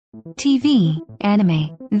TV, anime,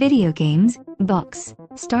 video games, books,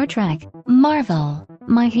 Star Trek, Marvel,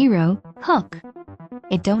 My Hero, Hook.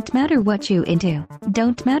 It don't matter what you into,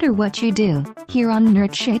 don't matter what you do, here on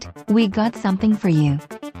Nerd Shit, we got something for you.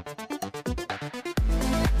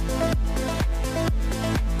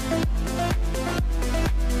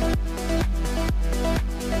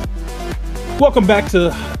 Welcome back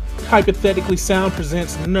to Hypothetically Sound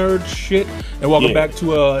presents Nerd Shit, and welcome back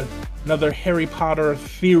to another Harry Potter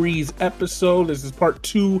theories episode. This is part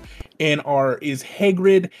 2 in our Is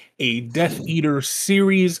Hagrid a Deatheater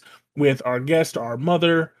series with our guest, our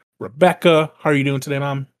mother, Rebecca. How are you doing today,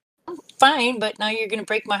 Mom? I'm fine, but now you're going to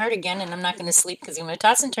break my heart again, and I'm not going to sleep because I'm going to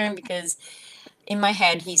toss and turn because in my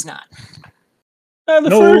head he's not.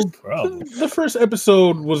 The first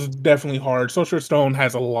episode was definitely hard. Sorcerer's Stone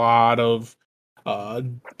has a lot of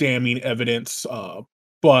damning evidence,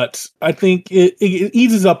 but I think it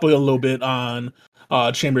eases up a little bit on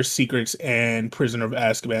Chamber of Secrets and Prisoner of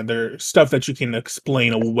Azkaban. They're stuff that you can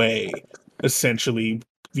explain away, essentially,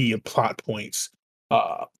 via plot points.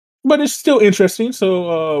 But it's still interesting,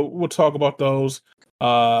 so we'll talk about those.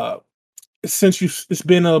 It's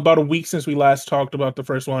been about a week since we last talked about the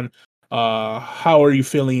first one. How are you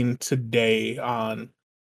feeling today on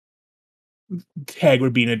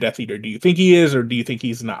Hagrid being a Death Eater? Do you think he is, or do you think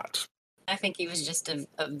he's not? I think he was just a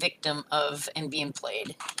victim of and being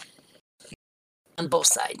played on both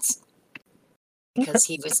sides because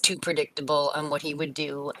he was too predictable on what he would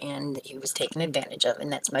do, and he was taken advantage of,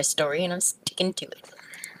 and that's my story, and I'm sticking to it.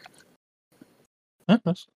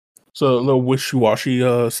 It's a little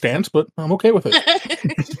wishy-washy stance, but I'm okay with it.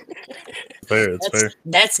 It's fair.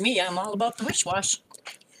 That's me. I'm all about the wish-wash.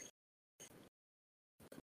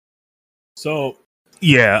 So,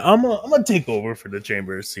 yeah, I'm gonna take over for the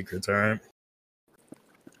Chamber of Secrets, all right?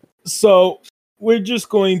 So, we're just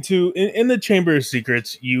going to... In the Chamber of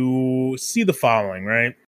Secrets, you see the following,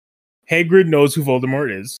 right? Hagrid knows who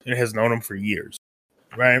Voldemort is and has known him for years,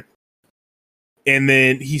 right? And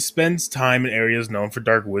then he spends time in areas known for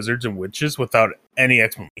dark wizards and witches without any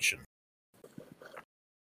explanation.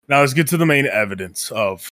 Now, let's get to the main evidence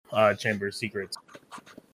of Chamber of Secrets.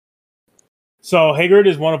 So, Hagrid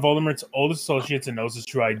is one of Voldemort's oldest associates and knows his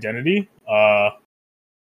true identity.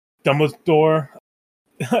 Dumbledore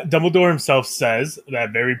himself says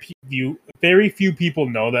that very few people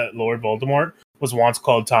know that Lord Voldemort was once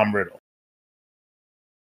called Tom Riddle.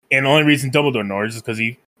 And the only reason Dumbledore knows is because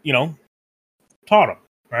he, taught him,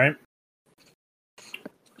 right?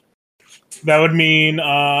 That would mean,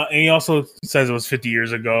 and he also says it was 50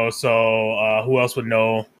 years ago, so who else would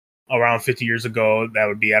know around 50 years ago that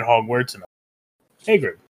would be at Hogwarts? And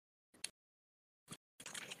Hagrid.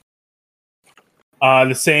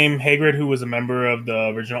 The same Hagrid who was a member of the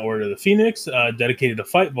original Order of the Phoenix, dedicated to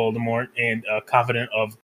fight Voldemort and confident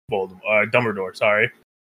of Dumbledore, sorry.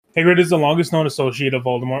 Hagrid is the longest known associate of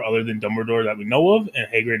Voldemort other than Dumbledore that we know of, and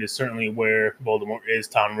Hagrid is certainly where Voldemort is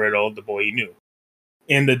Tom Riddle, the boy he knew.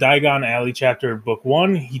 In the Diagon Alley chapter of Book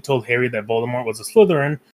 1, he told Harry that Voldemort was a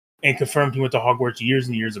Slytherin and confirmed he went to Hogwarts years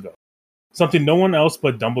and years ago. Something no one else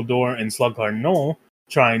but Dumbledore and Slughorn know,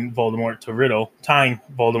 tying Voldemort to Riddle.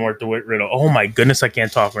 Oh my goodness, I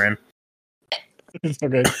can't talk, man. It's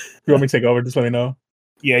okay. You want me to take over? Just let me know.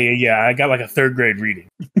 Yeah. I got like a 3rd grade reading.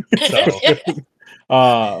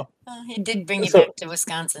 So, he did bring you back to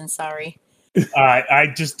Wisconsin, sorry.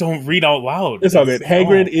 I just don't read out loud. It's all good.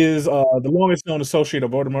 Hagrid is the longest known associate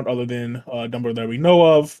of Voldemort other than Dumbledore that we know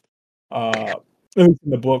of. At least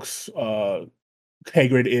in the books,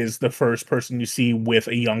 Hagrid is the first person you see with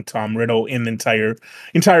a young Tom Riddle in the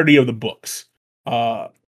entirety of the books.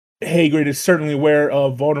 Hagrid is certainly aware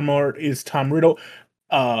of Voldemort is Tom Riddle,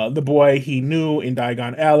 the boy he knew in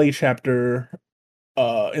Diagon Alley chapter.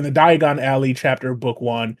 In the Diagon Alley chapter of Book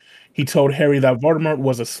 1, he told Harry that Voldemort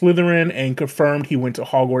was a Slytherin and confirmed he went to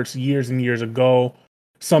Hogwarts years and years ago.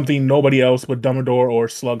 Something nobody else but Dumbledore or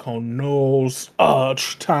Slughorn knows.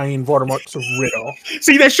 Tying Voldemort to Riddle.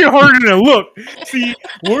 See, that shit harder than it look. See,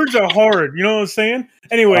 words are hard. You know what I'm saying?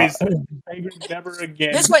 Anyways, Hagrid never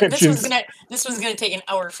again. This one's gonna take an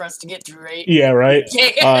hour for us to get through, right? Yeah, right.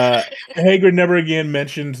 Hagrid never again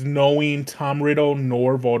mentions knowing Tom Riddle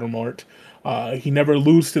nor Voldemort. He never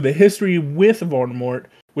alludes to the history with Voldemort,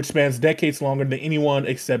 which spans decades longer than anyone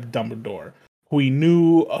except Dumbledore,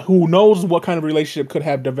 who knows what kind of relationship could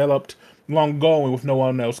have developed long ago and with no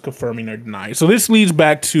one else confirming or denying. So this leads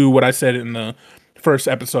back to what I said in the first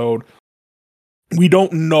episode. We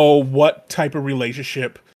don't know what type of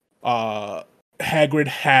relationship Hagrid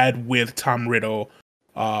had with Tom Riddle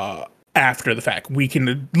after the fact. We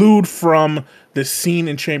can allude from the scene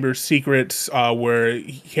in Chamber of Secrets where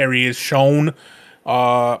Harry is shown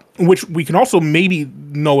which we can also maybe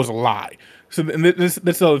know is a lie. So that's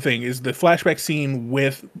the other thing is the flashback scene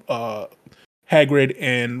with Hagrid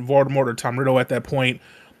and Voldemort or Tom Riddle at that point,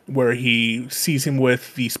 where he sees him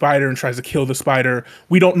with the spider and tries to kill the spider.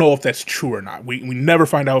 We don't know if that's true or not. We never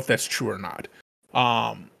find out if that's true or not.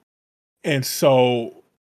 And so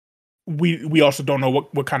we also don't know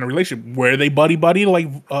what kind of relationship. Were they buddy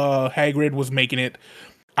like Hagrid was making it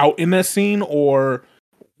out in that scene, or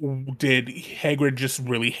did Hagrid just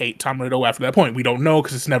really hate Tom Riddle after that point? We don't know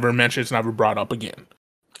because it's never mentioned. It's never brought up again.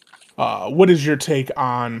 What is your take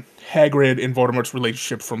on Hagrid and Voldemort's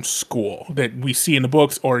relationship from school that we see in the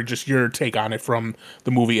books, or just your take on it from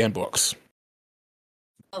the movie and books?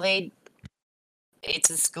 Well, it's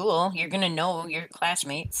a school. You're gonna know your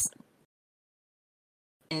classmates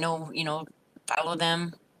and follow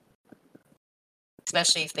them,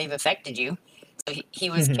 especially if they've affected you. So he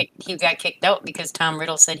was he got kicked out because Tom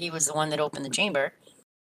Riddle said he was the one that opened the chamber.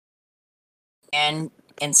 And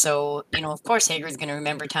so, of course, Hagrid's going to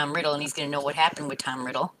remember Tom Riddle, and he's going to know what happened with Tom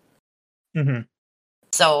Riddle. Mm-hmm.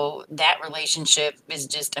 So that relationship is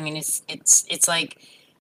just, it's like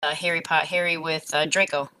Harry with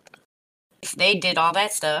Draco. If they did all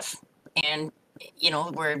that stuff, and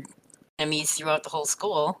were enemies throughout the whole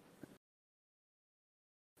school,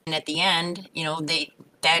 and at the end,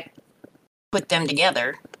 that put them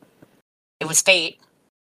together. It was fate,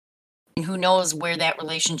 and who knows where that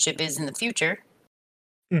relationship is in the future.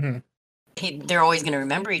 Mm-hmm. They're always going to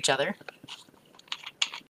remember each other.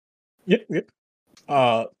 Yep.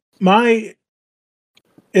 And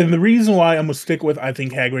the reason why I'm gonna stick with I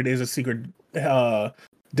think Hagrid is a secret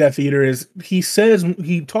Death Eater is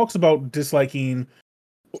he talks about disliking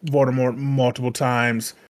Voldemort multiple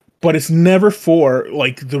times, but it's never for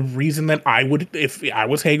like the reason that I would, if I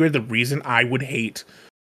was Hagrid, the reason I would hate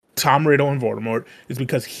Tom Riddle and Voldemort is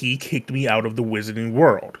because he kicked me out of the Wizarding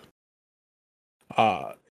world.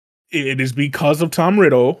 It is because of Tom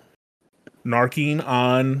Riddle narking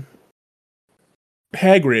on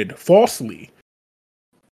Hagrid falsely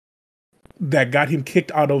that got him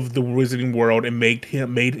kicked out of the Wizarding world and made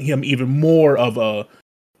him even more of a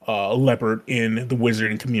leopard in the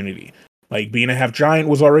Wizarding community. Like being a half giant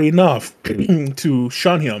was already enough to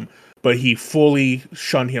shun him, but he fully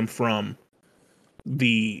shunned him from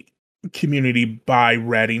the community by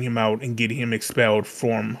ratting him out and getting him expelled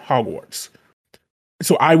from Hogwarts.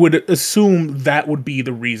 So I would assume that would be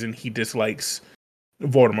the reason he dislikes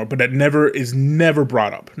Voldemort, but that is never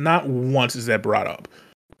brought up. Not once is that brought up.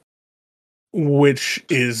 Which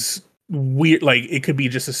is weird. Like, it could be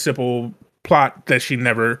just a simple plot that she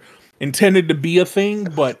never intended to be a thing,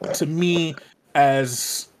 but to me,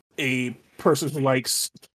 as a person who likes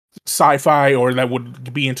sci-fi or that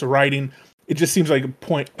would be into writing, it just seems like a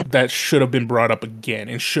point that should have been brought up again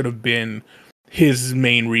and should have been his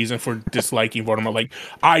main reason for disliking Voldemort. Like,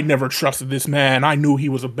 I never trusted this man. I knew he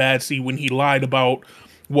was a bad seed when he lied about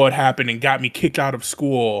what happened and got me kicked out of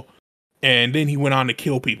school, and then he went on to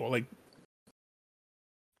kill people. Like,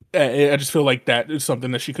 I just feel like that is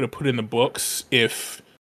something that she could have put in the books if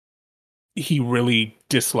he really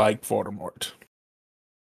disliked Voldemort.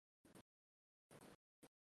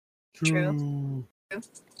 True.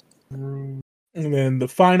 And then the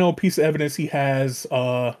final piece of evidence he has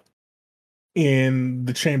in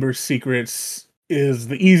the Chamber of Secrets is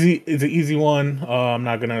the easy one. I'm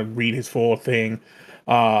not gonna read his full thing.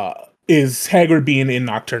 Is Hagrid being in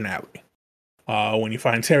Knockturn Alley? When he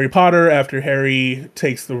finds Harry Potter after Harry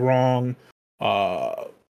takes the wrong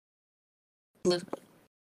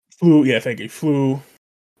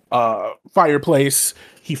fireplace,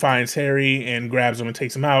 he finds Harry and grabs him and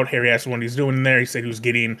takes him out. Harry asks him what he's doing in there. He said he was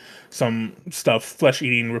getting some stuff,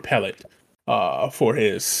 flesh-eating repellent, for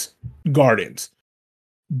his gardens.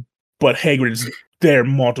 But Hagrid's there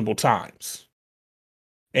multiple times,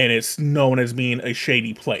 and it's known as being a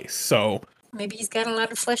shady place. So maybe he's got a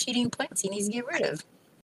lot of flesh-eating plants he needs to get rid of.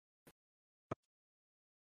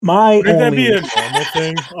 Would that be a normal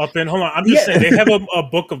thing up in? Hold on, I'm just saying they have a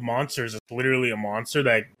book of monsters. It's literally a monster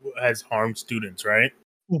that has harmed students, right?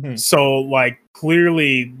 Mm-hmm. So, like,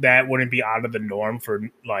 clearly that wouldn't be out of the norm for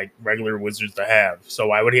like regular wizards to have. So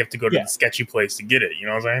why would he have to go to the sketchy place to get it? You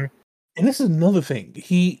know what I'm saying? And this is another thing.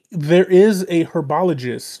 There is a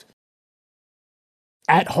herbologist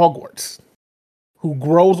at Hogwarts who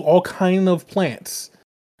grows all kind of plants.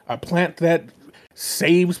 A plant that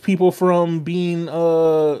saves people from being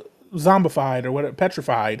zombified or whatever,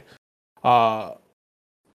 petrified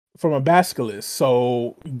from a basilisk.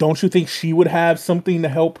 So don't you think she would have something to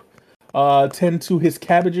help tend to his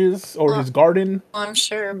cabbages or his garden? I'm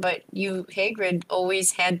sure, but Hagrid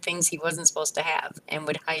always had things he wasn't supposed to have and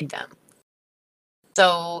would hide them.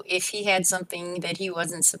 So if he had something that he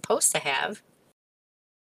wasn't supposed to have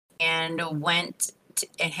and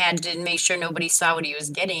and had to make sure nobody saw what he was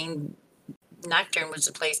getting, Nocturne was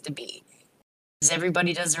the place to be. Because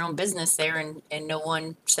everybody does their own business there and no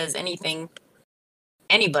one says anything,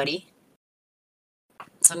 anybody.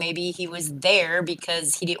 So maybe he was there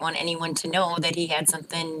because he didn't want anyone to know that he had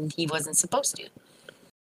something he wasn't supposed to.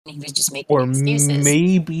 And he was just making Or excuses.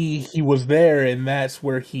 maybe he was there and that's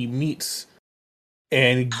where he meets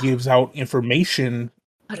and gives out information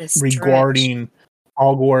What a stretch. regarding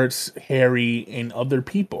Hogwarts, Harry, and other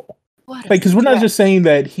people. What a Because we're not stretch. just saying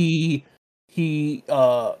that he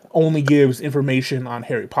only gives information on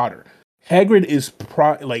Harry Potter. Hagrid is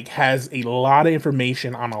has a lot of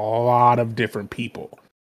information on a lot of different people.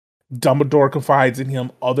 Dumbledore confides in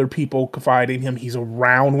him, other people confide in him. He's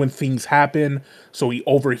around when things happen, so he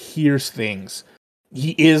overhears things.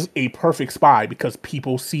 He is a perfect spy because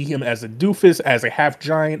people see him as a doofus, as a half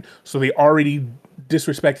giant, so they already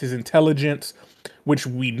disrespect his intelligence, which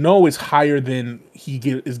we know is higher than he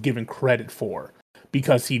is given credit for,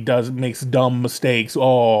 because he makes dumb mistakes.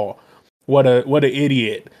 Oh, what an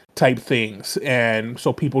idiot type things, and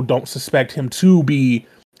so people don't suspect him to be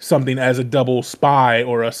something as a double spy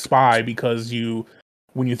or a spy, because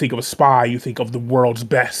when you think of a spy, you think of the world's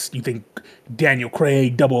best. You think Daniel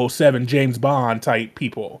Craig, 007, James Bond type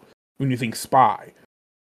people when you think spy.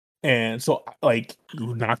 And so, like,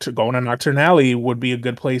 going to Nocturne Alley would be a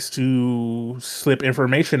good place to slip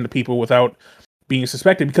information to people without being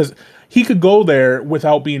suspected, because he could go there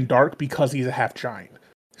without being dark because he's a half giant.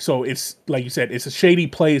 So it's, like you said, it's a shady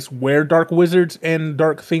place where dark wizards and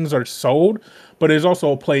dark things are sold, but it's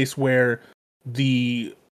also a place where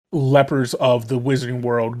the lepers of the wizarding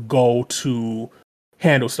world go to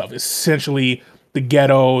handle stuff. Essentially, the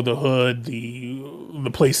ghetto, the hood, the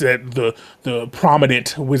place that the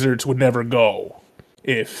prominent wizards would never go,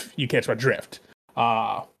 if you catch my drift.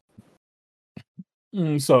 So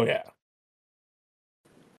yeah.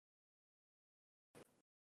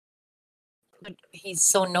 But he's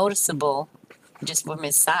so noticeable just from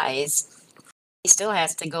his size. He still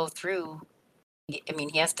has to go through. I mean,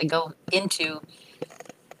 he has to go into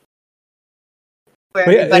where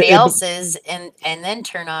everybody else is and then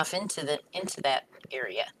turn off into that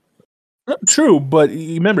area. True, but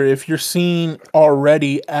remember, if you're seen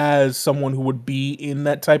already as someone who would be in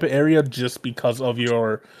that type of area just because of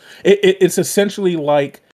your... It's essentially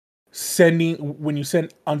like when you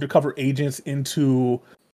send undercover agents into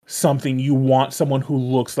something, you want someone who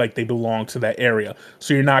looks like they belong to that area.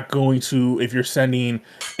 So you're not going to, if you're sending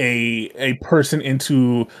a person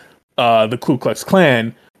into the Ku Klux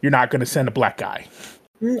Klan, you're not going to send a black guy.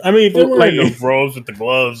 I mean, if they're wearing the robes with the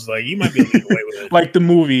gloves, like, you might be able to get away with it. Like the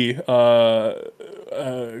movie,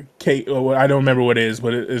 Kate. I don't remember what it is,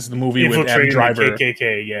 but it's the movie with Adam Driver. The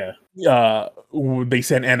KKK, yeah. They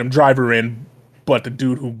sent Adam Driver in, but the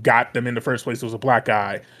dude who got them in the first place was a black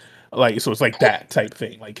guy. Like, so it's like that type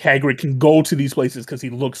thing. Like, Hagrid can go to these places because he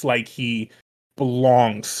looks like he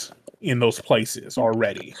belongs in those places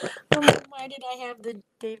already. Why did I have the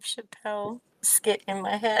Dave Chappelle skit in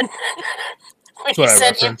my head? When you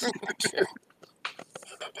said information.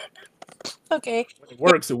 Okay. When it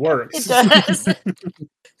works, it works. It does.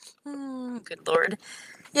 Good Lord.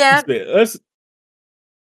 Yeah.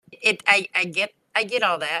 I get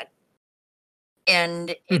all that.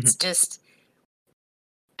 And it's just,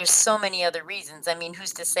 there's so many other reasons. I mean,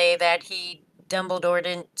 who's to say that Dumbledore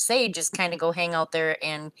didn't say just kind of go hang out there,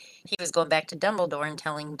 and he was going back to Dumbledore and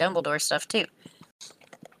telling Dumbledore stuff too.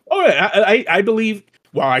 Oh yeah, I believe.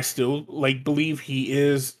 Well, I still believe he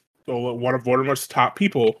is one of Voldemort's top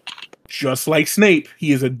people. Just like Snape,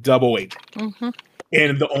 he is a double agent,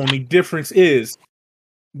 and the only difference is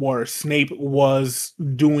where Snape was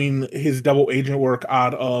doing his double agent work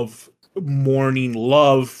out of mourning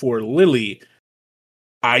love for Lily.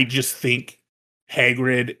 I just think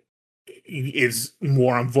Hagrid is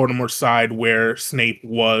more on Voldemort's side, where Snape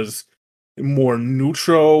was more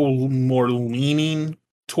neutral, more leaning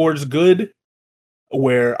towards good,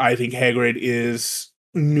 where I think Hagrid is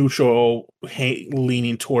neutral,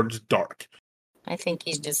 leaning towards dark. I think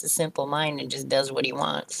he's just a simple mind and just does what he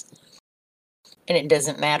wants. And it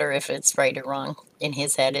doesn't matter if it's right or wrong. In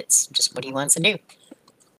his head, it's just what he wants to do.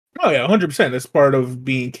 Oh yeah, 100%. That's part of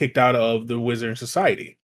being kicked out of the Wizarding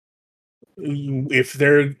Society. If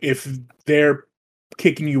they're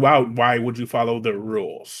kicking you out, why would you follow the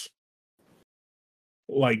rules?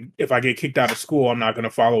 Like, if I get kicked out of school, I'm not going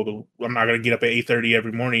to get up at 8:30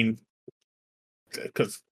 every morning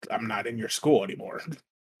because I'm not in your school anymore.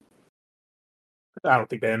 I don't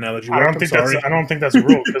think that analogy I worked. don't I'm think sorry. that's. I don't think that's a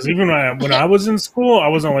rule because even when I was in school, I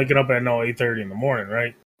wasn't waking up at 8:30 in the morning,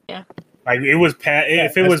 right? Yeah. Like it was past.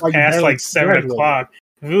 If it that's was why you past barely like 7 graduated. o'clock,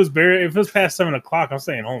 if it was past 7 o'clock, I'm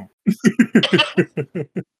staying home.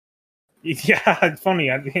 Yeah, it's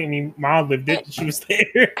funny. I mean, Mom lived it. She was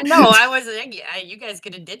there. No, I wasn't. Yeah, you guys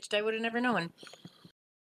could have ditched. I would have never known.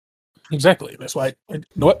 Exactly. That's why. You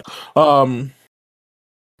know what?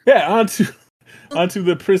 Yeah. Onto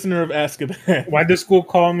the Prisoner of Azkaban. Why did school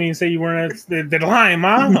call me and say you weren't at the line,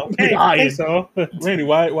 Mom? Okay, Lying. so Randy,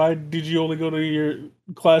 why did you only go to your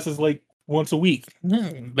classes like once a week?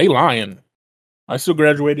 They lying. I still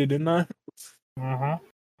graduated, didn't I?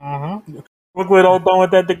 Look what I done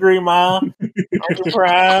with that degree, Mom. Aren't you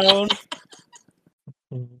proud?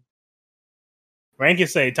 Rank can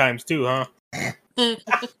say times 2, huh? Mm,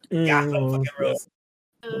 yeah.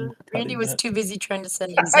 Randy was too busy trying to set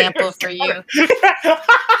an example for you.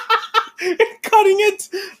 Cutting it.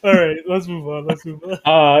 All right, let's move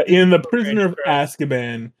on. In the Prisoner of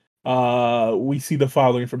Azkaban, we see the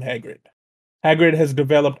following from Hagrid. Hagrid has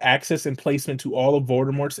developed access and placement to all of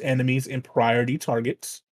Voldemort's enemies and priority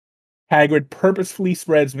targets. Hagrid purposefully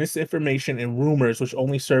spreads misinformation and rumors which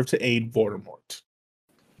only serve to aid Voldemort.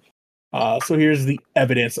 So here's the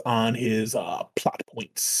evidence on his plot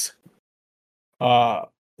points.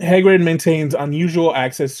 Hagrid maintains unusual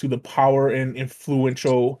access to the power and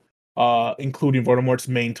influential, including Voldemort's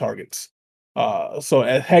main targets. So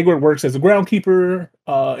Hagrid works as a groundkeeper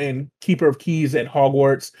and keeper of keys at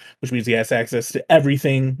Hogwarts, which means he has access to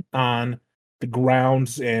everything on the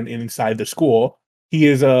grounds and inside the school. He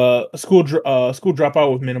is a school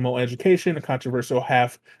dropout with minimal education, a controversial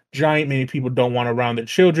half giant many people don't want around their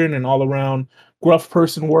children, and all around gruff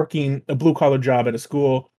person working a blue collar job at a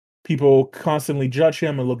school. People constantly judge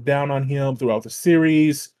him and look down on him throughout the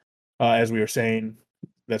series. As we were saying,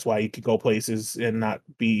 that's why he could go places and not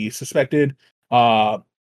be suspected.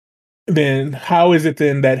 Then how is it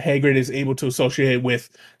then that Hagrid is able to associate with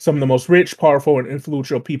some of the most rich, powerful, and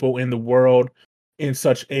influential people in the world in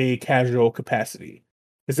such a casual capacity?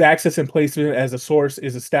 His access and placement as a source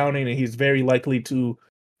is astounding, and he's very likely to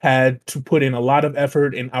had to put in a lot of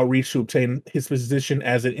effort and outreach to obtain his position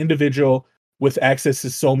as an individual with access to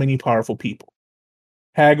so many powerful people.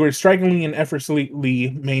 Hagrid strikingly and effortlessly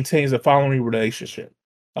maintains the following relationship.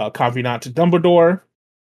 Confidant to Dumbledore.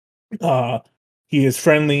 He is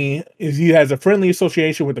friendly. He has a friendly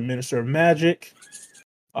association with the Minister of Magic.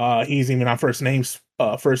 He's even on first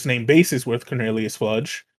name basis with Cornelius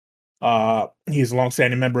Fudge. He's a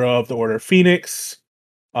longstanding member of the Order of Phoenix.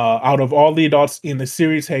 Out of all the adults in the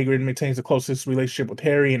series, Hagrid maintains the closest relationship with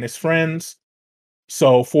Harry and his friends.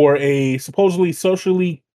 So for a supposedly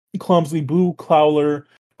socially clumsy blue cowler,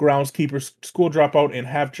 groundskeeper, school dropout, and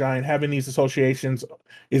half giant, having these associations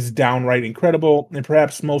is downright incredible. And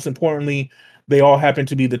perhaps most importantly, they all happen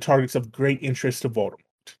to be the targets of great interest to Voldemort.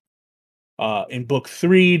 In book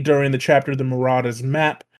 3, during the chapter The Marauders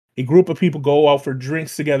Map, a group of people go out for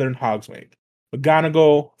drinks together in Hogsmeade.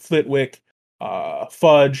 McGonagall, Flitwick,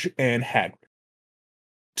 Fudge, and Hagrid.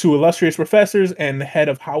 2 illustrious professors and the head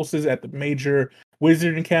of houses at the major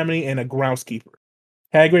Wizarding Academy and a groundskeeper.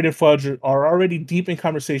 Hagrid and Fudge are already deep in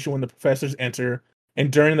conversation when the professors enter,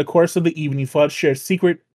 and during the course of the evening, Fudge shares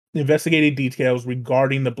secret investigative details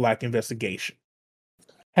regarding the Black investigation.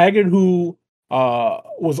 Hagrid, who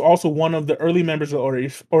was also one of the early members of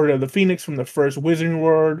the Order of the Phoenix from the First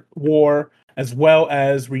Wizarding War, as well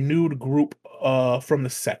as renewed group from the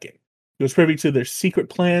Second. He was privy to their secret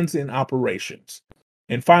plans and operations.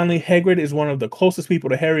 And finally, Hagrid is one of the closest people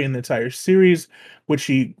to Harry in the entire series, which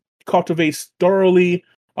he cultivates thoroughly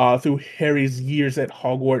through Harry's years at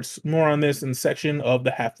Hogwarts. More on this in the section of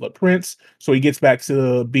the Half-Blood Prince. So he gets back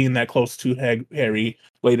to being that close to Harry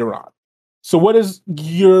later on. So what is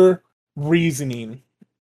your reasoning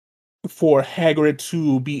for Hagrid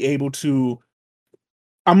to be able to...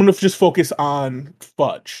 I'm going to just focus on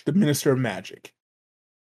Fudge, the Minister of Magic.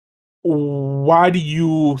 Why do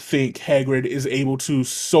you think Hagrid is able to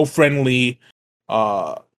so friendly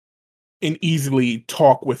and easily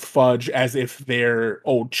talk with Fudge as if they're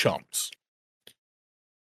old chums?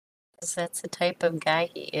 Because that's the type of guy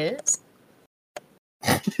he is.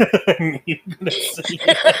 I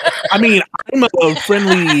mean, I'm a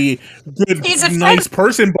friendly, good, nice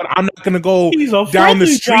person, but I'm not gonna go down the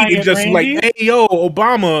street and just like, hey yo,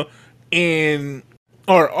 Obama,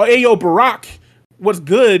 or hey yo, Barack, what's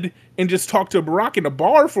good? And just talk to Barack in a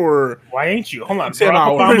bar for why ain't you? Hold on, 10 Barack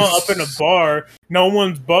hours. Obama up in a bar, no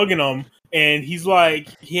one's bugging him, and he's like,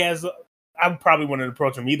 I probably wouldn't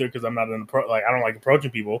approach him either because I'm not I don't like approaching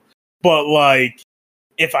people. But like,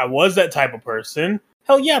 if I was that type of person,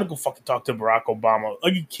 hell yeah, I'll go fucking talk to Barack Obama. Are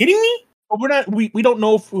you kidding me? But we're not. We don't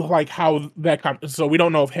know if, like how that. So we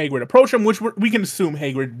don't know if Hagrid approached him, which we can assume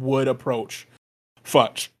Hagrid would approach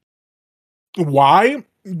Fudge. Why?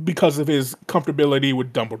 Because of his comfortability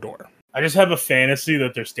with Dumbledore. I just have a fantasy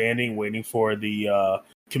that they're standing waiting for the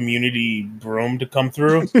community broom to come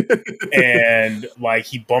through, and like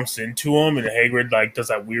he bumps into him, and Hagrid like does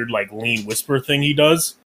that weird like lean whisper thing he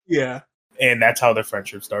does. Yeah, and that's how their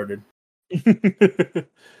friendship started.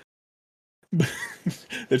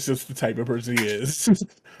 That's just the type of person he is.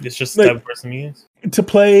 It's just the type of person he is. To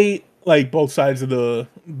play like both sides of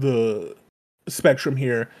the spectrum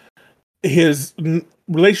here, his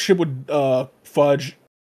relationship with Fudge,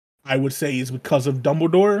 I would say, is because of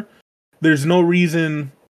Dumbledore. There's no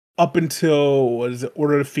reason up until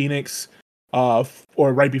Order of the Phoenix,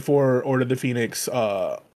 or right before Order of the Phoenix.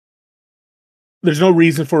 There's no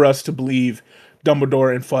reason for us to believe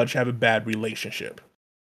Dumbledore and Fudge have a bad relationship.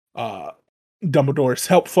 Dumbledore's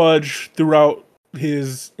helped Fudge throughout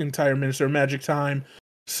his entire Minister of Magic time,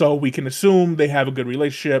 so we can assume they have a good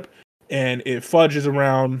relationship. And if Fudge is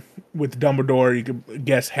around with Dumbledore, you can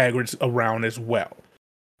guess Hagrid's around as well.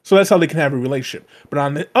 So that's how they can have a relationship. But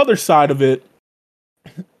on the other side of it,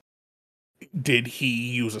 did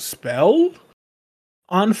he use a spell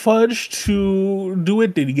on Fudge to do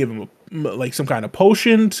it? Did he give him like some kind of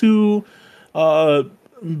potion to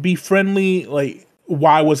be friendly? Like,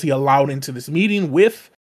 why was he allowed into this meeting with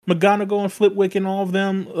McGonagall and Flitwick and all of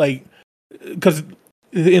them? Like, because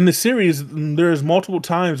in the series, there's multiple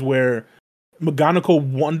times where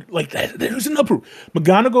McGonagall there's an uproar.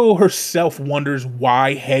 McGonagall herself wonders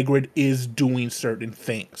why Hagrid is doing certain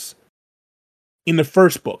things. In the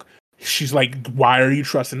first book, she's like, "Why are you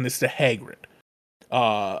trusting this to Hagrid?"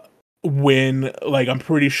 When like I'm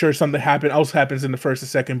pretty sure something else happens in the first and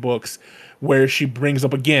second books, where she brings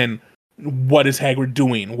up again, what is Hagrid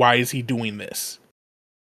doing? Why is he doing this?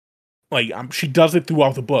 Like, she does it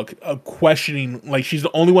throughout the book, questioning. Like, she's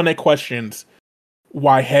the only one that questions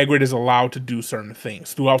why Hagrid is allowed to do certain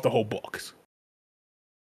things throughout the whole books.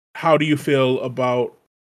 How do you feel about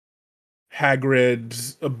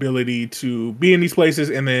Hagrid's ability to be in these places?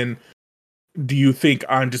 And then, do you think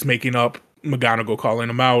I'm just making up McGonagall calling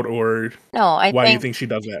him out, or why do you think she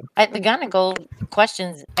does that? McGonagall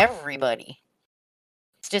questions everybody.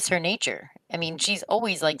 It's just her nature. I mean, she's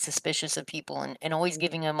always like suspicious of people and always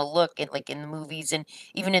giving them a look at, like in the movies and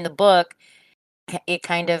even in the book, it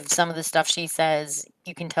kind of, some of the stuff she says,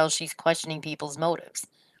 you can tell she's questioning people's motives.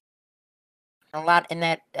 A lot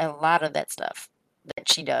of that stuff that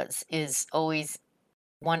she does is always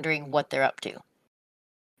wondering what they're up to.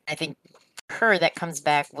 I think for her that comes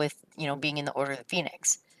back with, being in the Order of the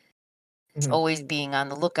Phoenix. It's always being on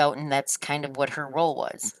the lookout, and that's kind of what her role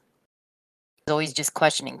was. Always just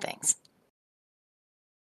questioning things.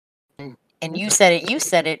 And you said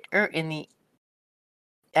it in the,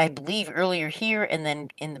 I believe, earlier here and then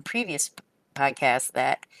in the previous podcast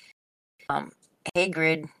that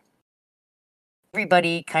Hagrid,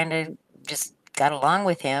 everybody kind of just got along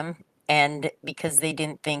with him, and because they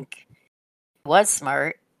didn't think he was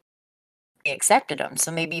smart, they accepted him.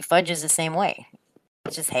 So maybe Fudge is the same way.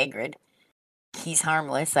 It's just Hagrid. He's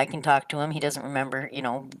harmless. I can talk to him. He doesn't remember,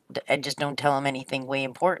 I just don't tell him anything way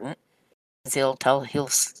important. He'll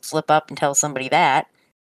slip up and tell somebody that.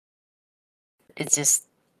 It's just,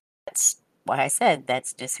 that's why I said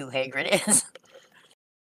that's just who Hagrid is.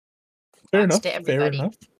 Fair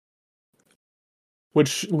enough.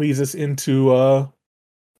 Which leads us into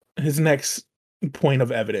his next point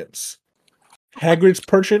of evidence. Hagrid's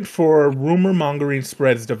penchant for rumor mongering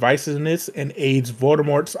spreads divisiveness and aids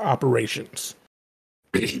Voldemort's operations.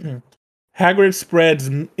 Hagrid spreads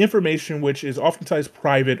information which is oftentimes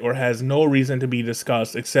private or has no reason to be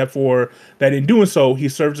discussed, except for that in doing so, he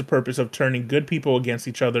serves the purpose of turning good people against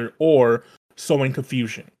each other or sowing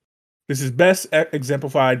confusion. This is best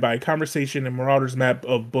exemplified by a conversation in Marauder's Map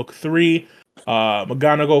of Book 3.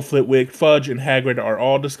 McGonagall, Flitwick, Fudge, and Hagrid are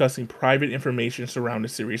all discussing private information surrounding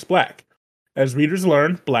Sirius Black. As readers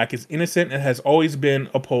learn, Black is innocent and has always been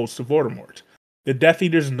opposed to Voldemort. The Death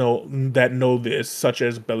Eaters know this, such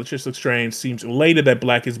as Bellatrix Lestrange, seems elated that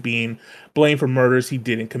Black is being blamed for murders he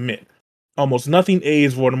didn't commit. Almost nothing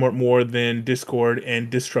aids Voldemort more than discord and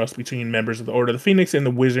distrust between members of the Order of the Phoenix and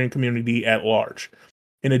the wizarding community at large.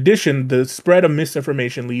 In addition, the spread of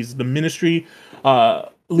misinformation leads to the ministry's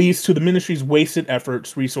wasted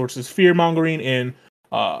efforts, resources, fear-mongering, and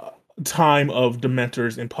time of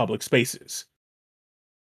Dementors in public spaces.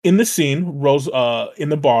 In the scene, in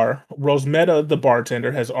the bar, Rosmeta, the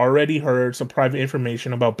bartender, has already heard some private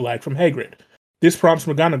information about Black from Hagrid. This prompts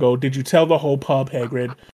McGonagall, "Did you tell the whole pub,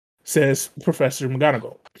 Hagrid?" says Professor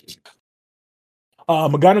McGonagall.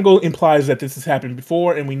 McGonagall implies that this has happened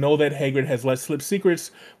before, and we know that Hagrid has let slip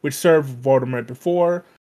secrets which served Voldemort before.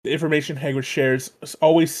 The information Hagrid shares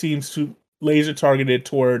always seems to laser targeted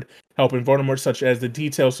toward helping Voldemort, such as the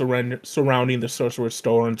details surrounding the Sorcerer's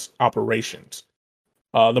Stone's operations.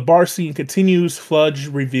 The bar scene continues. Fudge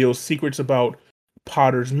reveals secrets about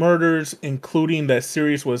Potter's murders, including that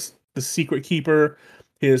Sirius was the secret keeper,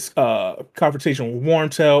 his confrontation with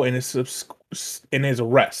Wormtail, and his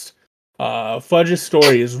arrest. Fudge's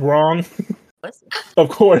story is wrong. Of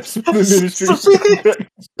course, the ministry.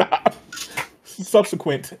 Stop.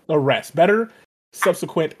 Subsequent arrest. Better,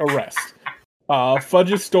 subsequent arrest.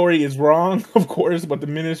 Fudge's story is wrong, of course, but the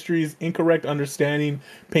ministry's incorrect understanding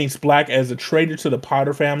paints Black as a traitor to the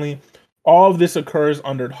Potter family. All of this occurs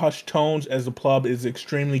under hushed tones as the pub is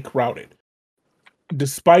extremely crowded.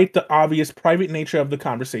 Despite the obvious private nature of the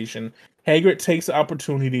conversation, Hagrid takes the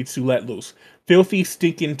opportunity to let loose. Filthy,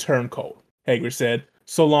 stinking turncoat, Hagrid said,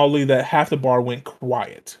 so loudly that half the bar went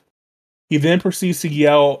quiet. He then proceeds to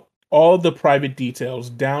yell all the private details,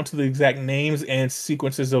 down to the exact names and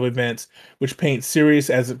sequences of events, which paint Sirius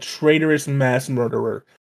as a traitorous mass murderer,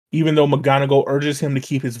 even though McGonagall urges him to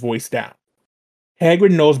keep his voice down.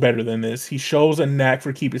 Hagrid knows better than this. He shows a knack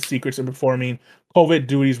for keeping secrets and performing covert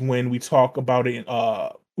duties when we talk about it,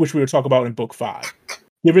 which we will talk about in Book 5.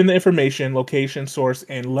 Given the information, location, source,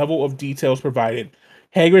 and level of details provided,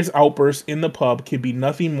 Hagrid's outburst in the pub can be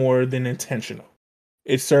nothing more than intentional.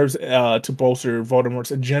 It serves to bolster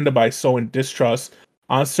Voldemort's agenda by sowing distrust,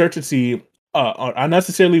 uncertainty,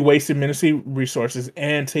 unnecessarily wasting ministry resources,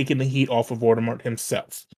 and taking the heat off of Voldemort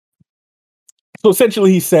himself. So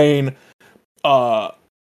essentially, he's saying Hagrid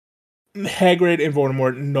and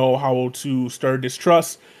Voldemort know how to stir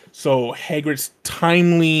distrust, so Hagrid's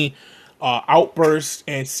timely outbursts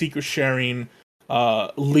and secret sharing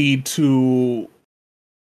lead to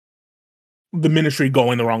the ministry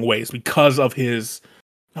going the wrong ways because of his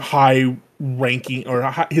high ranking or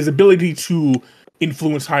his ability to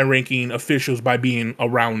influence high ranking officials by being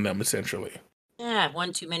around them, essentially. Yeah,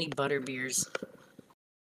 one too many butterbeers.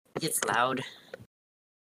 It's loud.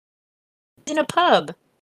 In a pub.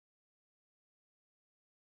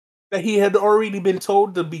 That he had already been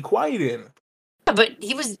told to be quiet in. Yeah, but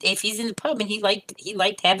if he's in the pub and he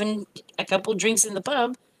liked having a couple drinks in the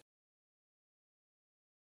pub.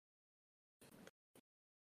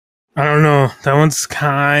 I don't know. That one's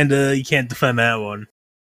kind of, you can't defend that one.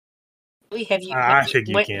 Have you? I think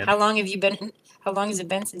you can. How long have you been? How long has it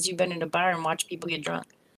been since you've been in a bar and watched people get drunk?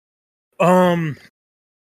 But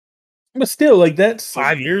still, like, that's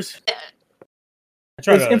 5 years. It's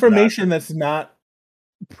information that's not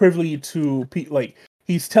privy to like,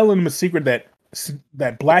 he's telling him a secret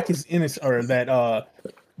that Black is innocent, or that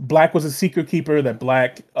Black was a secret keeper, that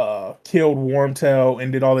Black killed Wormtail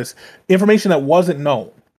and did all this information that wasn't known.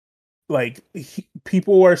 Like,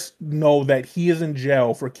 people know that he is in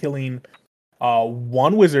jail for killing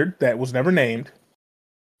one wizard that was never named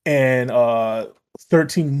and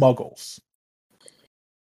 13 muggles.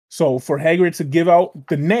 So for Hagrid to give out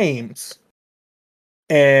the names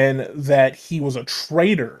and that he was a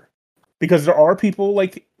traitor, because there are people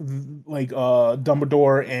like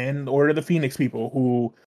Dumbledore and Order of the Phoenix people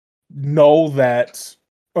who know that,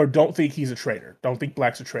 or don't think he's a traitor, don't think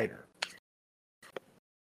Black's a traitor.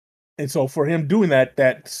 And so for him doing that,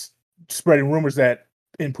 that's spreading rumors that,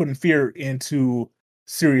 and putting fear into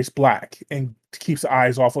Sirius Black, and keeps the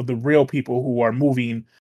eyes off of the real people who are moving.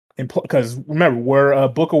 Because remember, we're a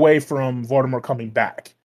book away from Voldemort coming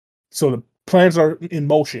back. So the plans are in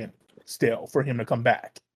motion still for him to come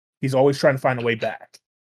back. He's always trying to find a way back.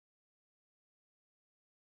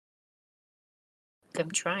 I'm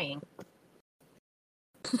trying.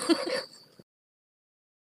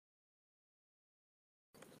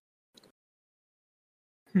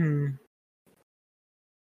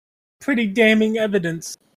 Pretty damning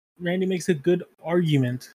evidence. Randy makes a good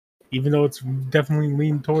argument, even though it's definitely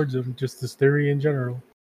leaned towards him, just this theory in general.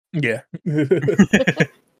 Yeah.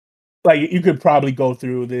 Like, you could probably go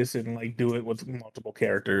through this and like do it with multiple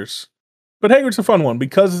characters. But Hagrid's a fun one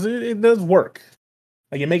because it does work.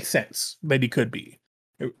 Like, it makes sense that he could be.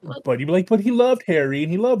 But you'd be like, but he loved Harry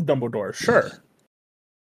and he loved Dumbledore. Sure.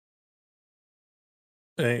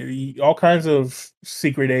 All kinds of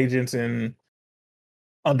secret agents and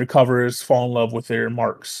undercovers fall in love with their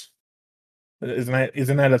marks.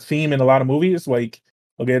 Isn't that a theme in a lot of movies? Like,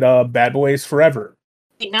 look at Bad Boys Forever.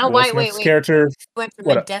 Now, wait. Character Went from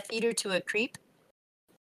a Deatheater to a creep?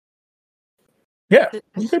 Yeah,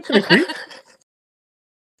 you could be a creep.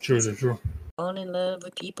 True. Fall in love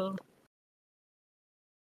with people.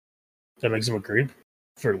 That makes him a creep?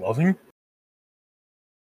 For loving?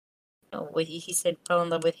 No, he said fell in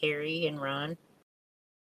love with Harry and Ron.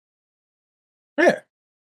 Yeah.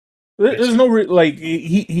 There's no like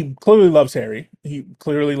he clearly loves Harry. He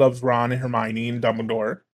clearly loves Ron and Hermione and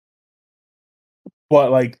Dumbledore.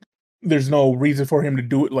 But like there's no reason for him to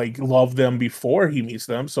do it like love them before he meets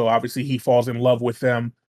them. So obviously he falls in love with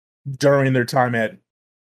them during their time at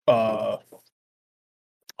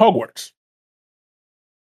Hogwarts.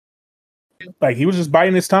 Like he was just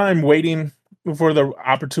biding his time waiting for the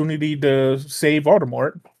opportunity to save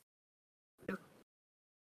Voldemort.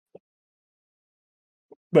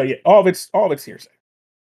 But yeah, all of it's hearsay.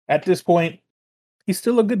 At this point, he's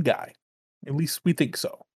still a good guy. At least we think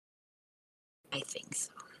so. I think so.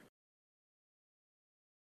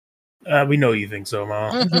 We know you think so,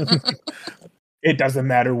 Mom. It doesn't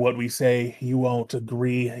matter what we say. You won't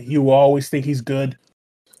agree. You will always think he's good.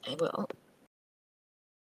 I will.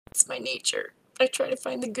 It's my nature. I try to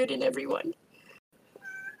find the good in everyone.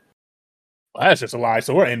 Well, that's just a lie,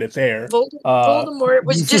 so we'll end it there. Voldemort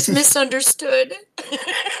was just misunderstood.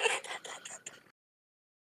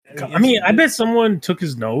 I mean, I bet someone took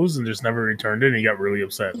his nose and just never returned it and he got really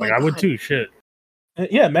upset. Oh Like, my I would God. too, shit.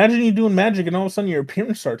 Yeah, imagine you doing magic and all of a sudden your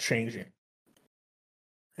appearance starts changing.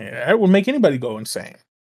 Yeah, that would make anybody go insane.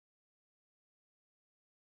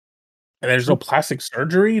 And there's no plastic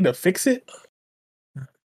surgery to fix it?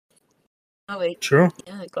 Oh, wait. True.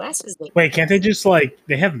 Yeah, the glasses. Wait, can't they just, like,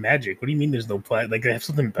 they have magic. What do you mean there's no like, they have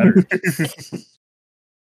something better?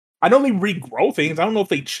 I know they regrow things. I don't know if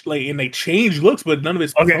they they change looks, but none of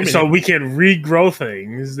it's Okay, permanent. so we can regrow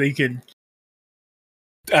things. They can.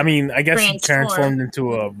 I mean, I guess he transformed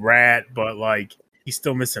into a rat, but like he's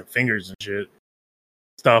still missing fingers and shit.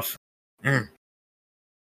 Stuff.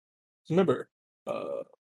 Remember,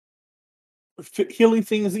 healing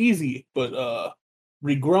things is easy, but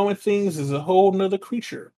regrowing things is a whole nother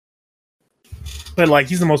creature. But like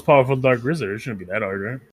he's the most powerful dark wizard. It shouldn't be that hard,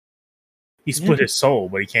 right? He split his soul,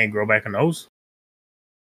 but he can't grow back a nose.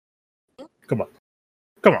 Come on.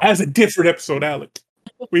 That's a different episode, Alec.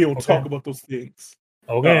 We don't talk about those things.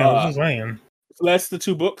 Okay, I was just saying. So that's the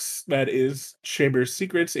two books. That is Chamber of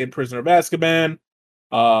Secrets and Prisoner of Azkaban.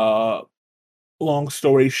 Long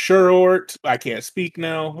story short, I can't speak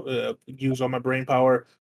now. Use all my brain power.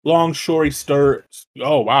 Long story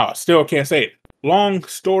Oh wow, still can't say it. Long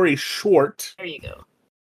story short. There you go.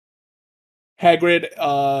 Hagrid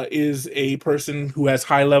is a person who has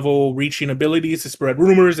high-level reaching abilities to spread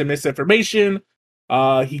rumors and misinformation.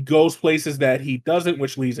 He goes places that he doesn't,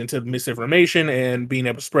 which leads into misinformation and being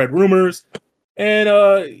able to spread rumors. And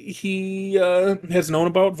he has known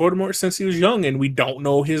about Voldemort since he was young, and we don't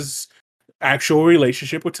know his actual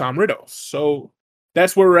relationship with Tom Riddle. So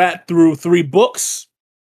that's where we're at through 3 books.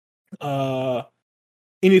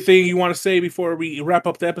 Anything you want to say before we wrap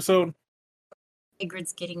up the episode?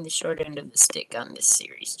 Hagrid's getting the short end of the stick on this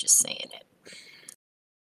series, just saying it.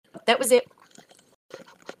 That was it.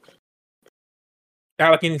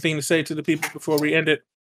 Alec, anything to say to the people before we end it?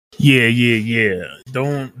 Yeah.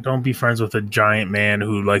 Don't be friends with a giant man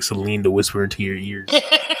who likes to lean to whisper into your ears.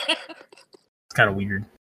 It's kind of weird.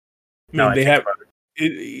 I mean, I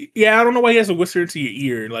don't know why he has to whisper into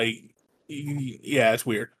your ear. Like, yeah, it's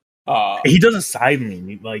weird. He does a side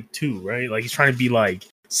lean, like, too, right? Like, he's trying to be, like,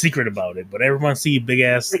 secret about it, but everyone see big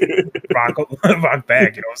ass rock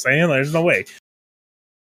back, you know what I'm saying? Like, there's no way.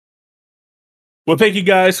 Well, thank you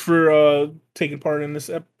guys for taking part in this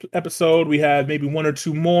episode. We have maybe 1 or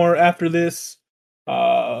 2 more after this.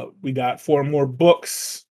 We got 4 more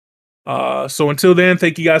books. So until then,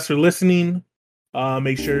 thank you guys for listening.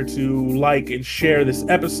 Make sure to like and share this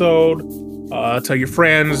episode. Tell your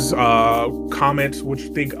friends. Comment what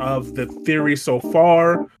you think of the theory so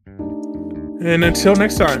far. And until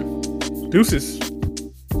next time, deuces.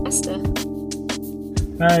 Basta.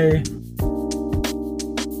 Bye.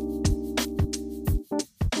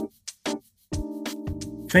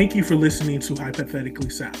 Thank you for listening to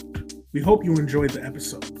Hypothetically Sound. We hope you enjoyed the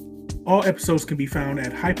episode. All episodes can be found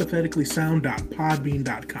at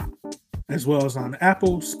hypotheticallysound.podbean.com, as well as on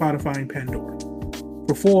Apple, Spotify, and Pandora.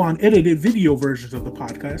 For full unedited video versions of the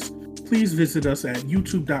podcast, please visit us at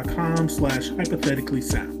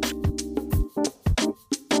youtube.com/hypotheticallysound.